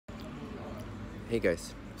Hey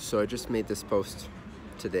guys, so I just made this post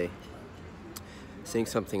today saying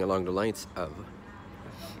something along the lines of,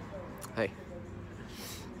 hi,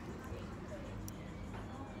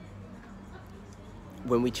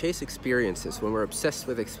 when we chase experiences, when we're obsessed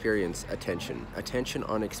with attention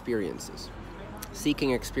on experiences,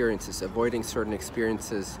 seeking experiences, avoiding certain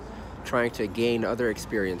experiences, trying to gain other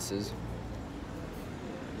experiences,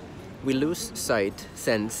 we lose sight,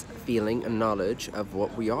 sense, feeling, and knowledge of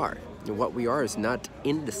what we are. And what we are is not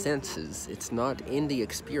in the senses, it's not in the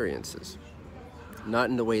experiences, not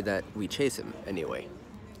in the way that we chase them anyway.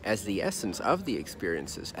 As the essence of the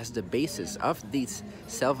experiences, as the basis of these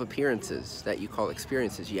self-appearances that you call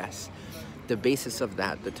experiences, yes, the basis of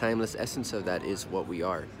that, the timeless essence of that is what we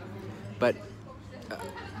are. But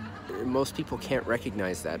most people can't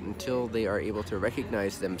recognize that until they are able to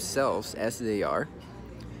recognize themselves as they are,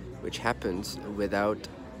 which happens without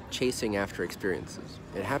chasing after experiences.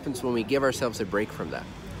 It happens when we give ourselves a break from that.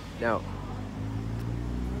 Now,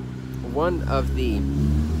 one of the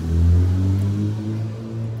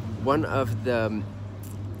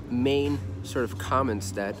main sort of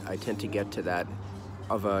comments that I tend to get to that,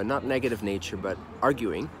 of a not negative nature but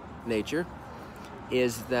arguing nature,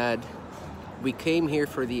 is that we came here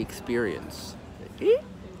for the experience.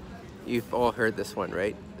 You've all heard this one,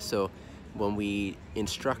 right? So when we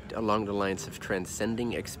instruct along the lines of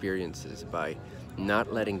transcending experiences by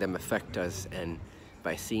not letting them affect us, and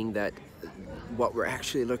by seeing that what we're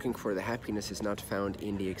actually looking for, the happiness, is not found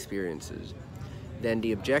in the experiences, then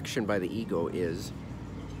the objection by the ego is,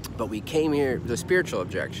 but we came here, the spiritual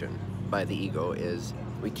objection by the ego is,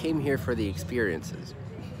 we came here for the experiences.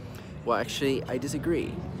 Well, actually, I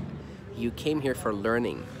disagree. You came here for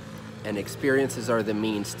learning, and experiences are the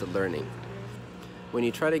means to learning. When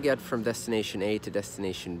you try to get from destination A to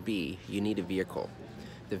destination B, you need a vehicle.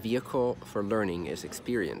 The vehicle for learning is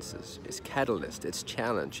experiences, it's catalyst, it's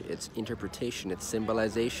challenge, it's interpretation, it's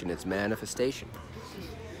symbolization, it's manifestation.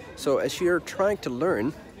 So as you're trying to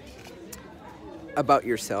learn about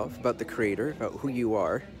yourself, about the creator, about who you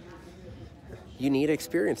are, you need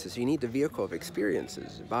experiences. You need the vehicle of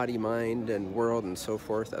experiences, body, mind, and world, and so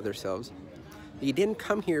forth, other selves. You didn't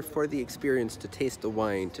come here for the experience to taste the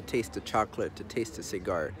wine, to taste the chocolate, to taste the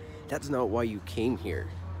cigar. That's not why you came here,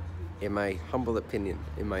 in my humble opinion,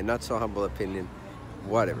 in my not so humble opinion,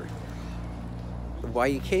 whatever. Why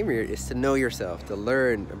you came here is to know yourself, to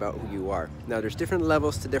learn about who you are. Now, there's different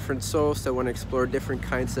levels to different souls that want to explore different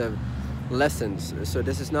kinds of lessons. So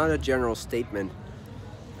this is not a general statement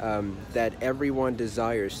that everyone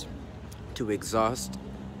desires to exhaust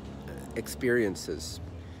experiences,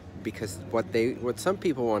 because what some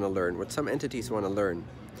people want to learn, what some entities want to learn,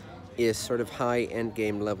 is sort of high end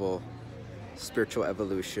game level spiritual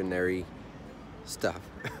evolutionary stuff.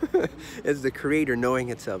 It's the creator knowing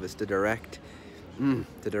itself, it's the direct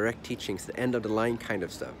teachings, the end of the line kind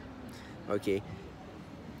of stuff. Okay,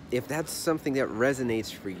 if that's something that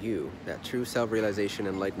resonates for you, that true self-realization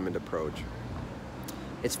enlightenment approach,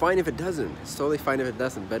 it's fine if it doesn't. It's totally fine if it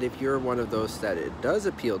doesn't. But if you're one of those that it does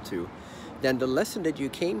appeal to, then the lesson that you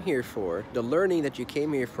came here for, the learning that you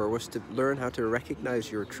came here for, was to learn how to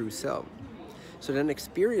recognize your true self. So then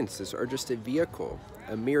experiences are just a vehicle,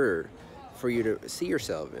 a mirror for you to see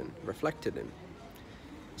yourself in, reflected in.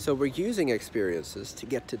 So we're using experiences to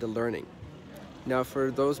get to the learning. Now, for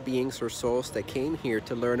those beings or souls that came here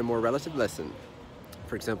to learn a more relative lesson,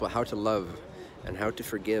 for example, how to love and how to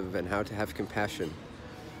forgive and how to have compassion,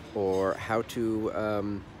 or how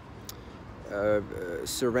to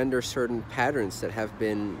surrender certain patterns that have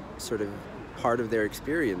been sort of part of their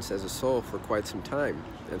experience as a soul for quite some time,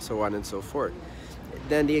 and so on and so forth,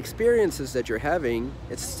 then the experiences that you're having,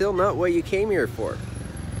 it's still not what you came here for.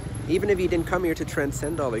 Even if you didn't come here to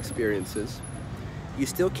transcend all experiences, you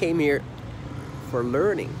still came here for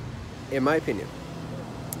learning, in my opinion.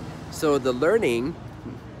 So the learning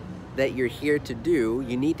that you're here to do,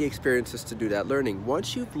 you need the experiences to do that learning.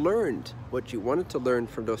 Once you've learned what you wanted to learn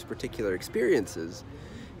from those particular experiences,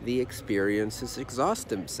 the experiences exhaust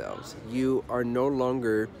themselves. You are no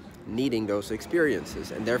longer needing those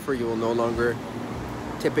experiences, and therefore you will no longer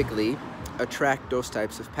typically attract those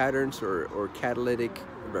types of patterns or catalytic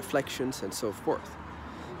reflections and so forth.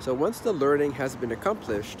 So once the learning has been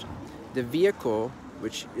accomplished, the vehicle,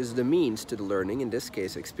 which is the means to the learning, in this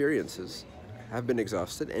case experiences, have been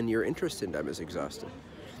exhausted, and your interest in them is exhausted.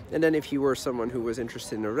 And then if you were someone who was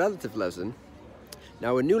interested in a relative lesson,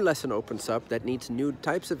 now a new lesson opens up that needs new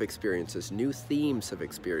types of experiences, new themes of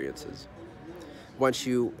experiences. Once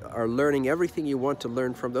you are learning everything you want to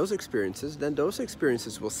learn from those experiences, then those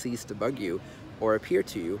experiences will cease to bug you or appear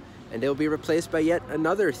to you And they'll be replaced by yet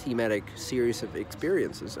another thematic series of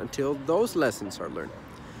experiences until those lessons are learned.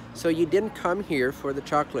 So you didn't come here for the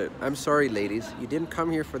chocolate. I'm sorry, ladies, you didn't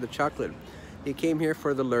come here for the chocolate. You came here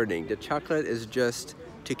for the learning. The chocolate is just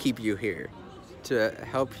to keep you here, to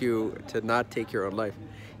help you to not take your own life.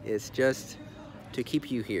 It's just to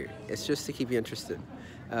keep you here. It's just to keep you interested.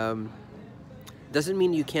 Doesn't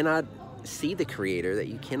mean you cannot see the Creator, that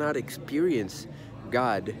you cannot experience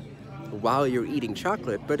God while you're eating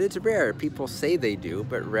chocolate, but it's rare. People say they do,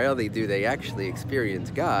 but rarely do they actually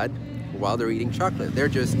experience God while they're eating chocolate. They're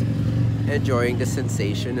just enjoying the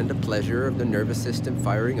sensation and the pleasure of the nervous system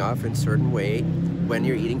firing off in a certain way when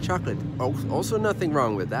you're eating chocolate. Also nothing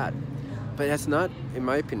wrong with that, but that's not, in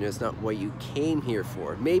my opinion, it's not what you came here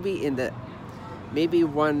for. Maybe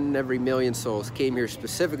one every million souls came here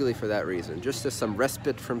specifically for that reason, just as some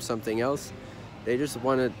respite from something else. They just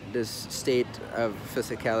wanted this state of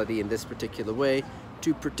physicality in this particular way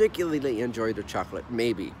to particularly enjoy their chocolate.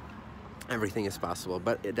 Maybe. Everything is possible,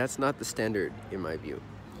 but that's not the standard in my view.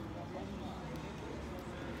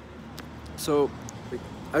 So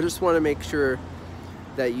I just want to make sure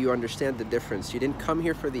that you understand the difference. You didn't come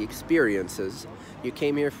here for the experiences. You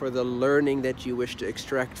came here for the learning that you wish to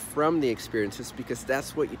extract from the experiences, because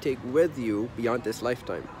that's what you take with you beyond this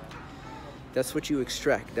lifetime. That's what you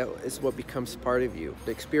extract. That is what becomes part of you.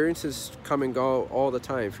 The experiences come and go all the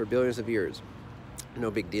time for billions of years.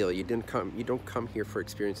 No big deal. You don't come here for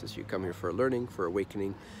experiences. You come here for learning, for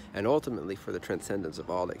awakening, and ultimately for the transcendence of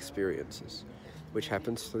all experiences, which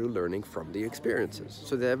happens through learning from the experiences.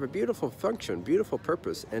 So they have a beautiful function, beautiful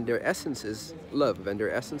purpose, and their essence is love, and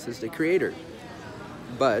their essence is the Creator.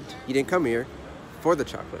 But you didn't come here for the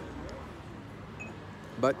chocolate.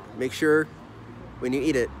 But make sure when you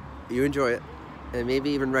eat it, you enjoy it, and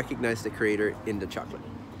maybe even recognize the Creator in the chocolate.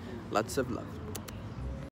 Lots of love.